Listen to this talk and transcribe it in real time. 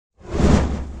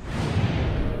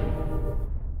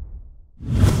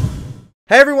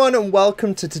Hey everyone, and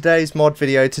welcome to today's mod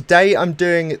video. Today I'm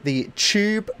doing the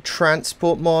tube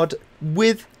transport mod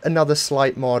with another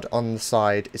slight mod on the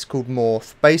side. It's called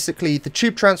Morph. Basically, the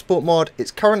tube transport mod,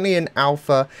 it's currently in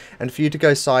alpha, and for you to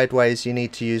go sideways you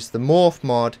need to use the Morph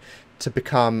mod to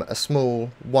become a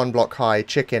small 1 block high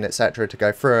chicken, etc. to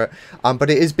go through it. But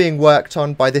it is being worked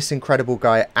on by this incredible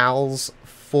guy,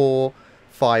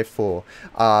 Als454.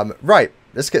 Right.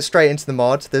 Let's get straight into the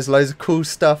mod. There's loads of cool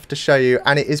stuff to show you,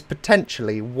 and it is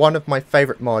potentially one of my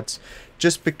favourite mods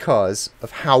just because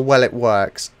of how well it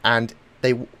works, and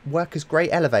they work as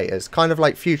great elevators, kind of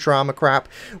like Futurama crap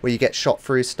where you get shot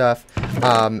through stuff,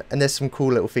 and there's some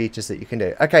cool little features that you can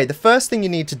do. Okay, the first thing you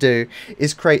need to do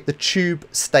is create the tube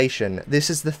station.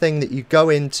 This is the thing that you go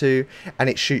into and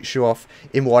it shoots you off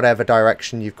in whatever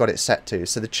direction you've got it set to.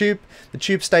 So the tube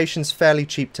station's fairly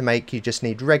cheap to make. You just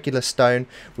need regular stone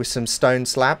with some stone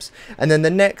slabs, and then the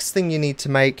next thing you need to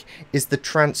make is the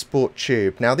transport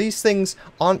tube. Now these things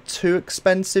aren't too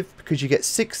expensive because you get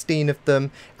 16 of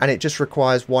them and it just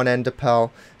requires 1 ender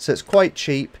pearl, so it's quite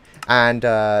cheap and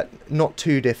not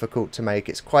too difficult to make.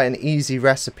 It's quite an easy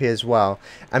recipe as well,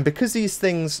 and because these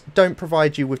things don't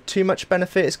provide you with too much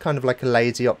benefit, it's kind of like a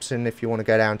lazy option. If you want to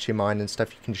go down to your mine and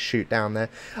stuff, you can just shoot down there.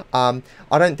 I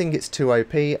don't think it's too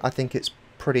OP. I think it's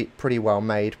pretty well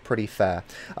made, pretty fair.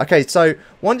 Okay, so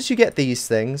once you get these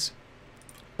things,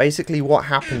 basically what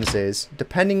happens is,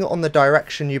 depending on the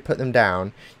direction you put them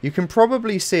down, you can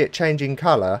probably see it changing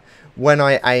colour when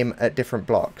I aim at different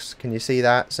blocks. Can you see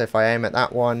that? So if I aim at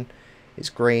that one, it's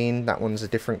green, that one's a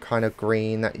different kind of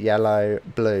green, that yellow,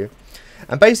 blue.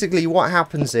 And basically what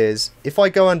happens is, if I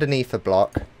go underneath a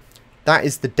block, that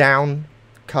is the down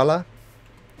colour.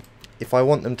 If I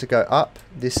want them to go up,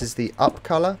 this is the up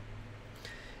colour.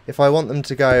 If I want them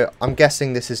to go, I'm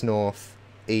guessing this is north,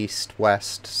 east,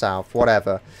 west, south,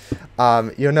 whatever.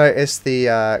 You'll notice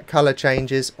the colour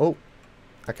changes. Oh,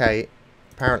 okay.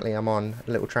 Apparently I'm on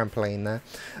a little trampoline there.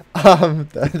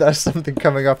 There's something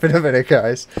coming up in a minute,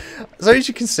 guys. So as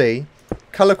you can see,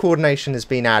 colour coordination has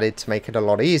been added to make it a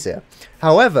lot easier.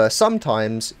 However,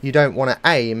 sometimes you don't want to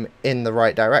aim in the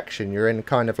right direction. You're in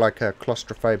kind of like a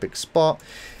claustrophobic spot,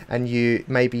 and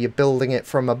maybe you're building it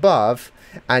from above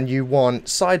and you want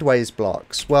sideways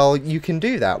blocks. Well, you can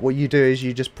do that. What you do is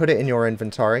you just put it in your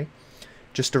inventory,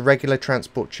 just a regular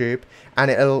transport tube, and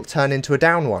it'll turn into a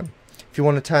down one. If you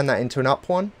want to turn that into an up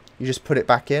one, you just put it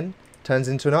back in, turns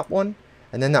into an up one,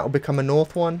 and then that will become a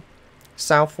north one,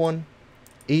 south one,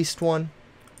 east one,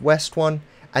 west one,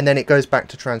 and then it goes back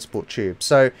to transport tube.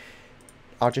 So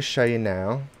I'll just show you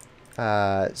now.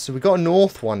 So we've got a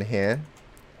north one here.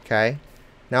 Okay.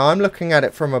 Now I'm looking at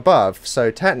it from above,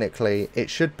 so technically it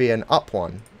should be an up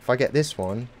one. If I get this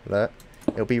one, look,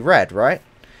 it'll be red, right?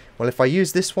 Well, if I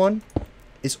use this one,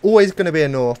 it's always going to be a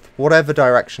north, whatever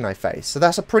direction I face. So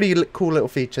that's a pretty cool little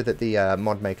feature that the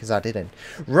mod makers added in.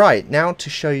 Right, now to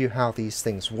show you how these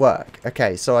things work.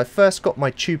 Okay, so I first got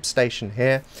my tube station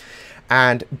here,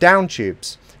 and down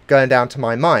tubes going down to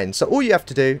my mine. So all you have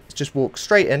to do is just walk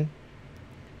straight in,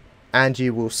 and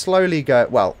you will slowly go,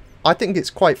 well, I think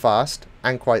it's quite fast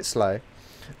and quite slow.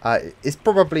 It's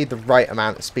probably the right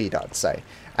amount of speed, I'd say.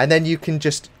 And then you can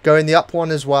just go in the up one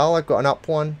as well. I've got an up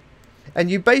one. And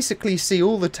you basically see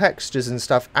all the textures and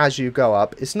stuff as you go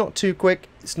up. It's not too quick.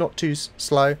 It's not too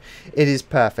slow. It is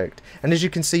perfect. And as you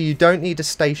can see, you don't need a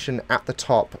station at the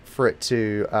top for it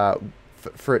to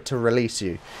release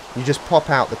you. You just pop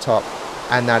out the top,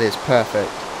 and that is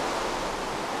perfect.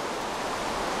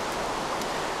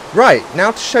 Right,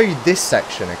 now to show you this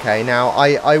section, okay? Now,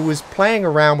 I was playing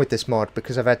around with this mod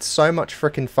because I've had so much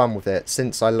freaking fun with it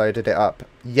since I loaded it up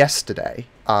yesterday.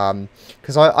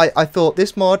 Because I thought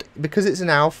this mod, because it's an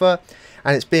alpha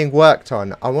and it's being worked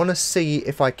on, I want to see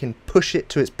if I can push it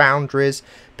to its boundaries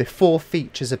before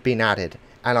features have been added.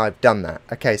 And I've done that.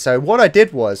 Okay, so what I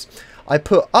did was, I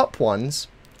put up ones.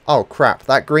 Oh crap,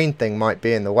 that green thing might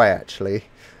be in the way actually.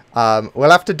 We'll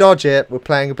have to dodge it. We're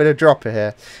playing a bit of dropper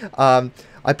here.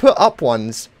 I put up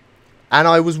ones, and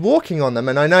I was walking on them,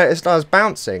 and I noticed I was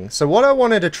bouncing. So what I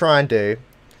wanted to try and do,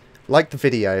 like the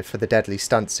video for the deadly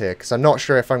stunts here, because I'm not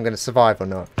sure if I'm going to survive or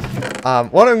not.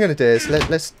 What I'm going to do is,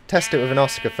 let's test it with an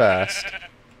Oscar first.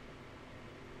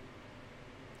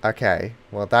 Okay,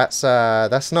 well that's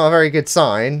not a very good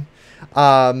sign.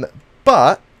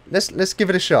 But let's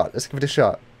give it a shot. Let's give it a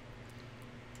shot.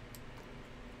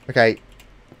 Okay,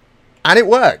 and it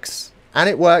works. And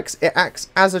it works. It acts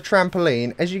as a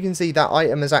trampoline. As you can see, that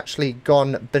item has actually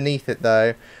gone beneath it,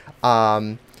 though.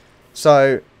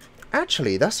 So,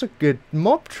 actually, that's a good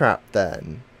mob trap,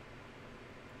 then.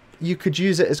 You could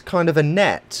use it as kind of a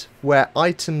net where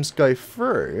items go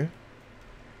through.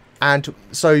 And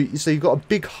so you've got a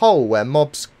big hole where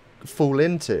mobs fall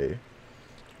into,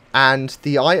 and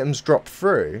the items drop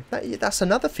through. That's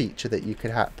another feature that you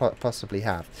could possibly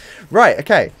have. Right,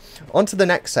 okay, on to the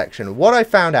next section. What I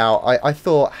found out, I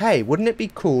thought, hey, wouldn't it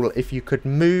be cool if you could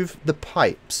move the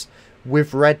pipes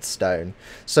with redstone?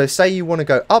 So say you want to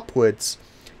go upwards,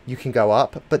 you can go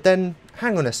up, but then,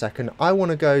 hang on a second, I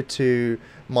want to go to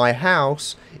my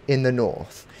house in the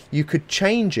north. You could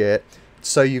change it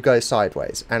so you go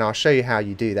sideways, and I'll show you how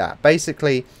you do that.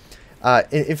 Basically,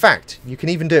 in fact, you can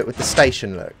even do it with the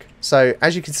station look. So,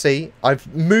 as you can see,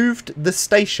 I've moved the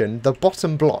station, the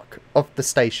bottom block of the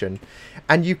station,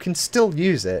 and you can still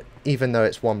use it, even though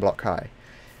it's 1 block high,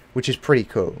 which is pretty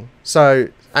cool. So,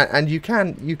 and you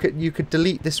could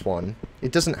delete this one.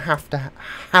 It doesn't have to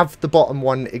have the bottom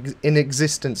one in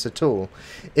existence at all.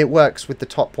 It works with the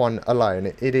top one alone.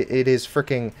 It is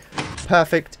freaking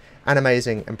perfect and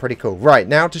amazing and pretty cool. Right,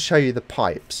 now to show you the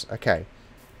pipes. Okay.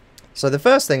 So the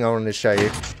first thing I wanted to show you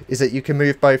is that you can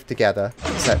move both together,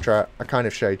 etc. I kind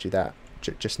of showed you that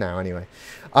just now anyway.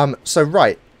 So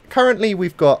right, currently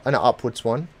we've got an upwards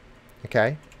one,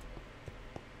 okay?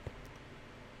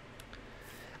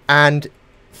 And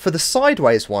for the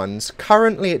sideways ones,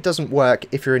 currently it doesn't work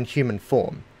if you're in human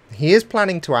form. He is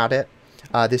planning to add it.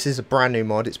 This is a brand new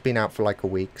mod. It's been out for like a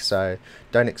week, so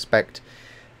don't expect...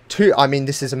 I mean,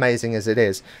 this is amazing as it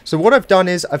is. So what I've done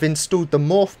is I've installed the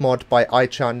Morph Mod by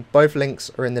iChun. Both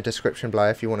links are in the description below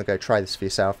if you want to go try this for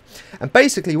yourself. And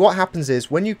basically what happens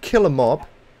is when you kill a mob,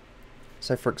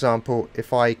 so for example,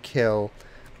 if I kill,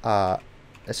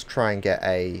 let's try and get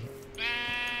a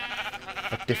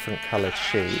different coloured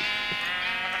sheep.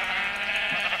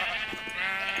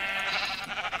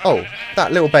 Oh,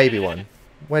 that little baby one.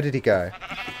 Where did he go?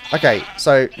 Okay,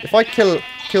 so if I kill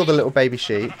the little baby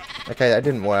sheep. Okay, that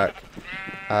didn't work.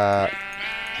 There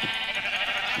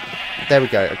we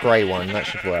go, a grey one. That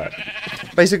should work.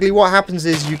 Basically, what happens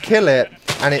is you kill it,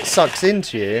 and it sucks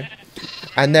into you.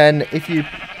 And then if you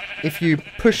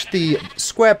push the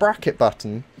square bracket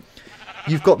button,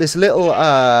 you've got this little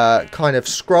kind of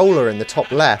scroller in the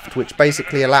top left, which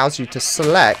basically allows you to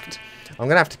select. I'm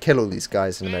gonna have to kill all these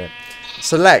guys in a minute.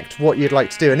 Select what you'd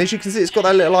like to do, and as you can see, it's got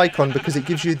that little icon because it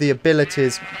gives you the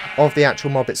abilities of the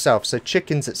actual mob itself. So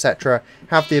chickens, etc.,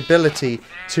 have the ability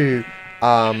to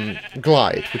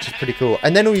glide, which is pretty cool.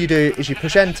 And then all you do is you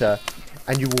push enter,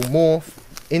 and you will morph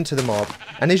into the mob.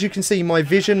 And as you can see, my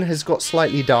vision has got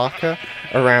slightly darker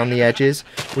around the edges,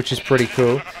 which is pretty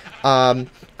cool. And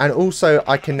also,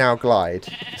 I can now glide.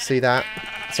 See that?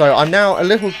 So I'm now a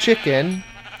little chicken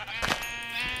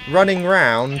running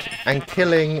round and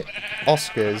killing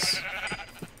Oscars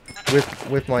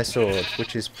with my sword,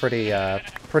 which is pretty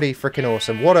freaking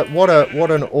awesome.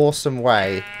 What an awesome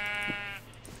way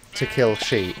to kill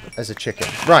sheep as a chicken.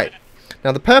 Right.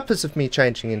 Now the purpose of me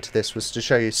changing into this was to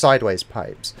show you sideways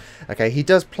pipes. Okay, he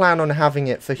does plan on having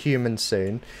it for humans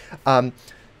soon.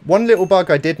 One little bug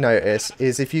I did notice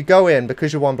is if you go in,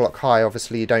 because you're 1 block high,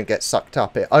 obviously you don't get sucked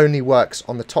up. It only works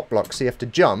on the top block, so you have to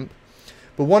jump.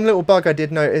 But one little bug I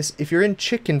did notice, if you're in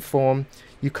chicken form,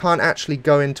 you can't actually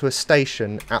go into a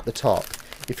station at the top.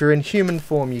 If you're in human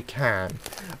form, you can.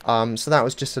 So that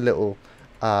was just a little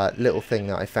thing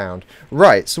that I found.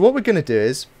 Right, so what we're going to do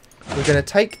is, we're going to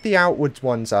take the outwards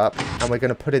ones up, and we're going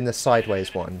to put in the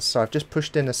sideways ones. So I've just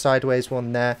pushed in a sideways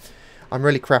one there. I'm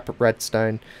really crap at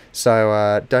redstone,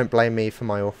 so don't blame me for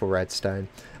my awful redstone.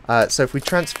 So if we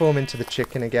transform into the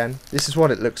chicken again, this is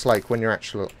what it looks like when you're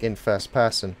actually in first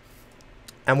person.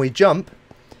 And we jump.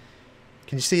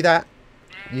 Can you see that?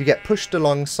 You get pushed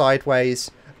along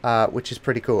sideways, which is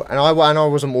pretty cool. And I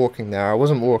wasn't walking there. I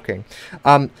wasn't walking.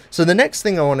 So the next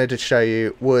thing I wanted to show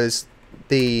you was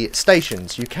the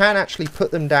stations. You can actually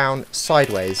put them down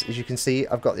sideways. As you can see,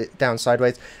 I've got it down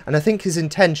sideways. And I think his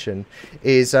intention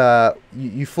is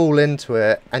you fall into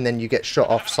it and then you get shot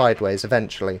off sideways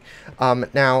eventually.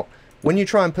 Now, when you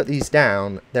try and put these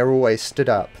down, they're always stood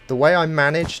up. The way I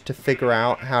managed to figure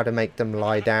out how to make them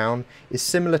lie down is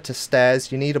similar to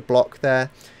stairs. You need a block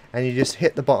there, and you just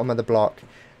hit the bottom of the block,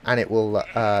 and it will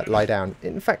lie down.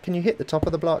 In fact, can you hit the top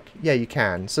of the block? Yeah, you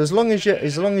can. So as long as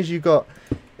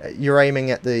you're aiming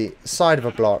at the side of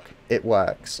a block, it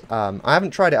works. I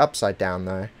haven't tried it upside down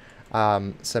though,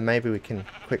 so maybe we can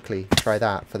quickly try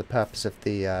that for the purpose of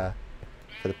the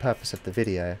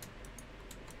video.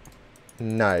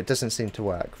 No, it doesn't seem to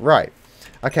work. Right.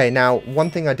 Okay, now,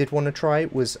 one thing I did want to try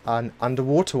was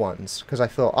underwater ones, because I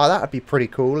thought, oh, that would be pretty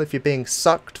cool if you're being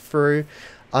sucked through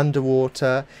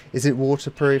underwater. Is it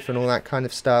waterproof and all that kind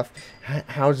of stuff?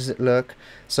 How does it look?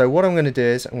 So what I'm going to do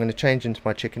is I'm going to change into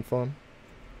my chicken form.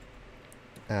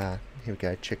 Here we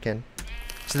go, chicken.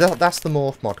 So that's the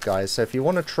Morph Mod, guys. So if you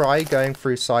want to try going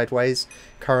through sideways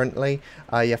currently,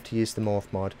 you have to use the Morph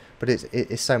Mod. But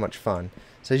it's so much fun.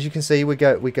 So as you can see, we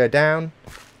go down.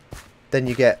 Then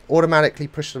you get automatically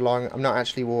pushed along. I'm not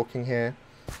actually walking here.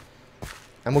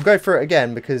 And we'll go through it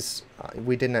again because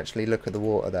we didn't actually look at the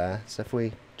water there. So if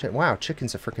we... Wow,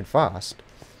 chickens are freaking fast.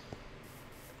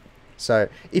 So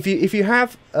if you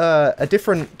have a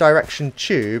different direction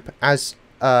tube, as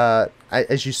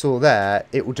you saw there,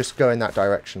 it will just go in that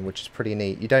direction, which is pretty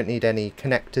neat. You don't need any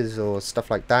connectors or stuff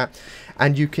like that.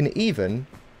 And you can even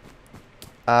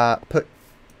put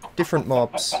different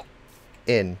mobs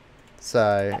in.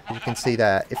 So you can see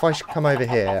there. If I come over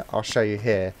here, I'll show you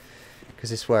here,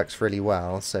 because this works really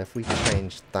well. So if we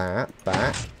change that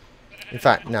back, in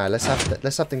fact, no, let's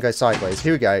have them go sideways.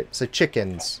 Here we go. So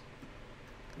chickens.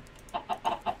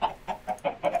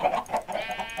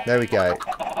 There we go.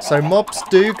 So mobs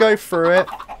do go through it,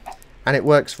 and it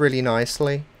works really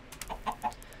nicely.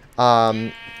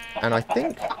 And I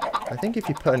think if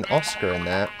you put an Oscar in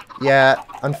there, yeah,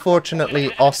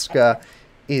 unfortunately Oscar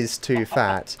is too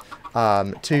fat.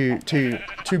 Too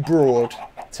broad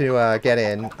to get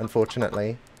in,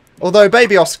 unfortunately. Although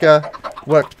Baby Oscar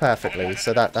worked perfectly,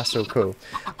 so that's all cool.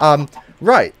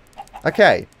 Right,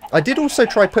 okay. I did also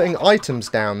try putting items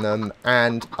down them,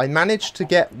 and I managed to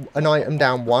get an item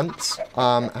down once.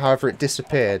 However, it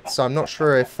disappeared, so I'm not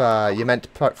sure if you're meant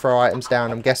to throw items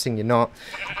down. I'm guessing you're not.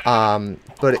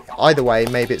 But either way,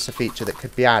 maybe it's a feature that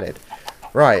could be added.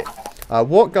 Right.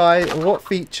 What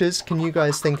features, can you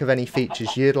guys think of any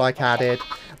features you'd like added?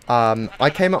 I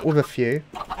came up with a few.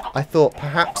 I thought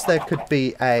perhaps there could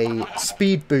be a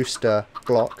speed booster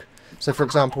block. So for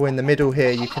example, in the middle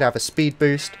here, you could have a speed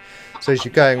boost. So as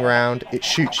you're going around, it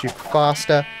shoots you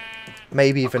faster.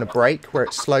 Maybe even a break where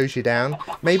it slows you down.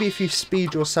 Maybe if you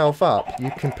speed yourself up, you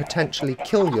can potentially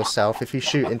kill yourself if you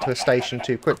shoot into a station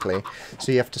too quickly.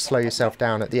 So you have to slow yourself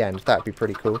down at the end. That'd be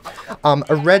pretty cool.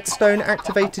 A redstone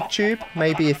activated tube.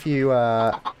 Maybe if you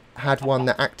had one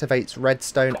that activates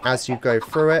redstone as you go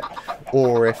through it,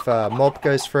 or if a mob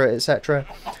goes through it, etc.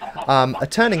 A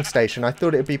turning station. I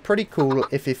thought it would be pretty cool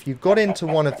if you got into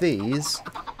one of these.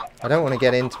 I don't want to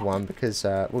get into one because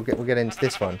we'll get into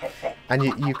this one. And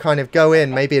you kind of go in,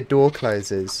 maybe a door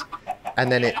closes,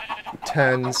 and then it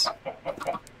turns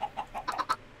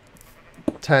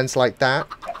like that.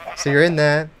 So you're in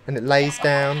there, and it lays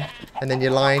down, and then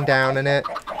you're lying down in it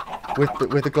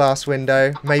with the glass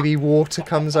window. Maybe water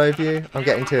comes over you. I'm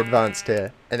getting too advanced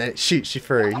here. And then it shoots you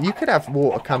through. You could have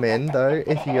water come in, though,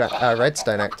 if you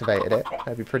redstone activated it.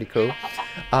 That'd be pretty cool.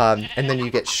 And then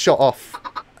you get shot off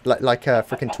like a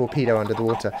freaking torpedo under the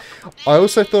water. I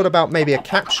also thought about maybe a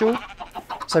capsule.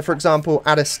 So for example,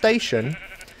 at a station,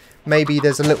 maybe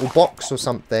there's a little box or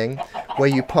something where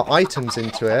you put items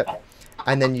into it,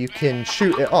 and then you can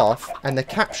shoot it off, and the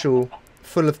capsule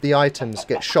full of the items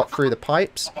gets shot through the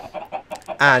pipes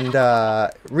and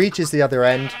reaches the other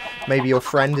end. Maybe your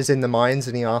friend is in the mines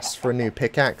and he asks for a new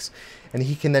pickaxe, and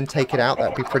he can then take it out.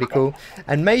 That'd be pretty cool.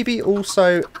 And maybe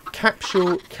also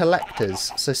capsule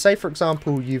collectors. So say for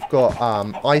example you've got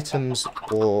items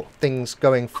or things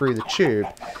going through the tube.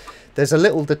 There's a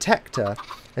little detector,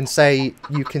 and say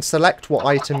you can select what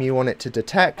item you want it to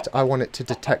detect. I want it to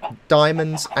detect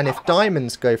diamonds, and if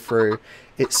diamonds go through,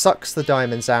 it sucks the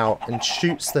diamonds out and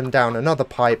shoots them down another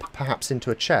pipe, perhaps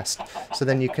into a chest. So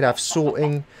then you could have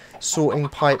sorting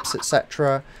pipes,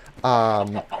 etc.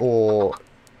 Or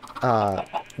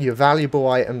your valuable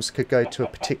items could go to a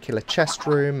particular chest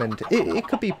room, and it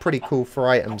could be pretty cool for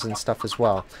items and stuff as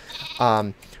well.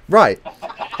 Right,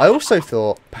 I also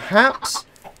thought perhaps,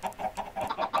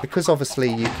 because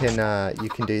obviously you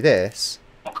can do this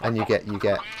and you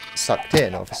get sucked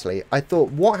in, obviously. I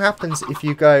thought, what happens if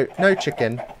you go, no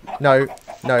chicken, no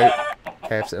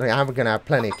KFC. I'm going to have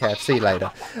plenty of KFC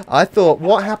later. I thought,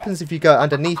 what happens if you go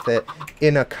underneath it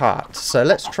in a cart? So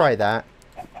let's try that.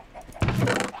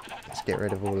 Let's get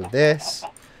rid of all of this.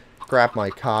 Grab my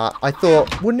cart. I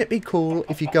thought, wouldn't it be cool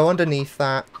if you go underneath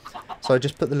that? So I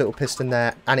just put the little piston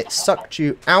there, and it sucked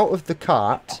you out of the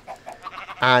cart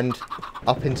and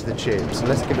up into the tube. So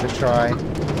let's give it a try.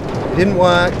 It didn't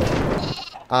work.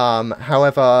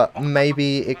 However,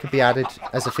 maybe it could be added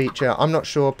as a feature. I'm not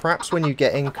sure. Perhaps when you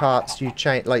get in carts, you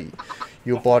change, like,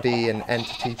 your body and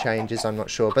entity changes. I'm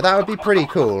not sure. But that would be pretty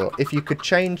cool if you could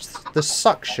change the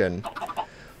suction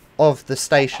of the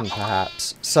station,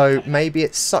 perhaps. So maybe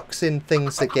it sucks in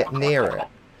things that get near it.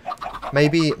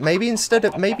 Maybe instead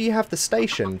of, maybe you have the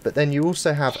station, but then you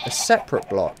also have a separate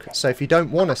block. So if you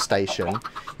don't want a station,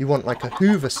 you want like a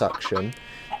Hoover suction,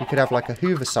 you could have like a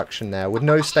Hoover suction there with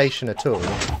no station at all,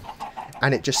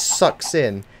 and it just sucks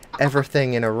in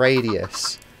everything in a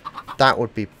radius. That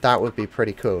would be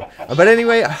pretty cool. But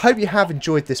anyway, I hope you have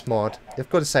enjoyed this mod. I've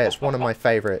got to say it's one of my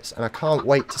favourites, and I can't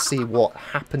wait to see what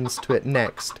happens to it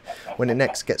next, when it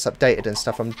next gets updated and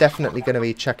stuff. I'm definitely going to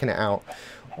be checking it out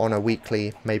on a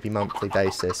weekly, maybe monthly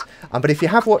basis. But if you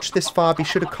have watched this far, be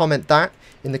sure to comment that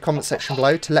in the comment section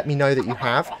below to let me know that you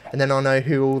have, and then I'll know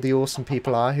who all the awesome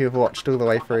people are who have watched all the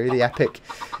way through, the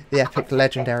epic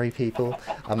legendary people.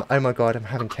 Oh my god, I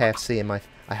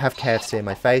have KFC in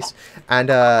my face. And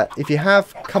if you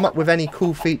have come up with any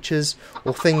cool features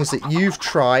or things that you've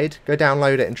tried, go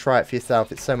download it and try it for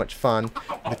yourself. It's so much fun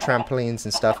with the trampolines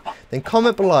and stuff. Then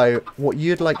comment below what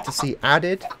you'd like to see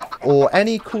added, or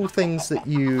any cool things that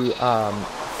you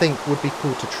think would be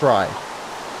cool to try.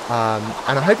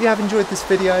 And I hope you have enjoyed this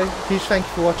video. Huge thank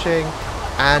you for watching,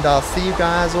 and I'll see you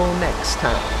guys all next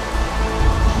time.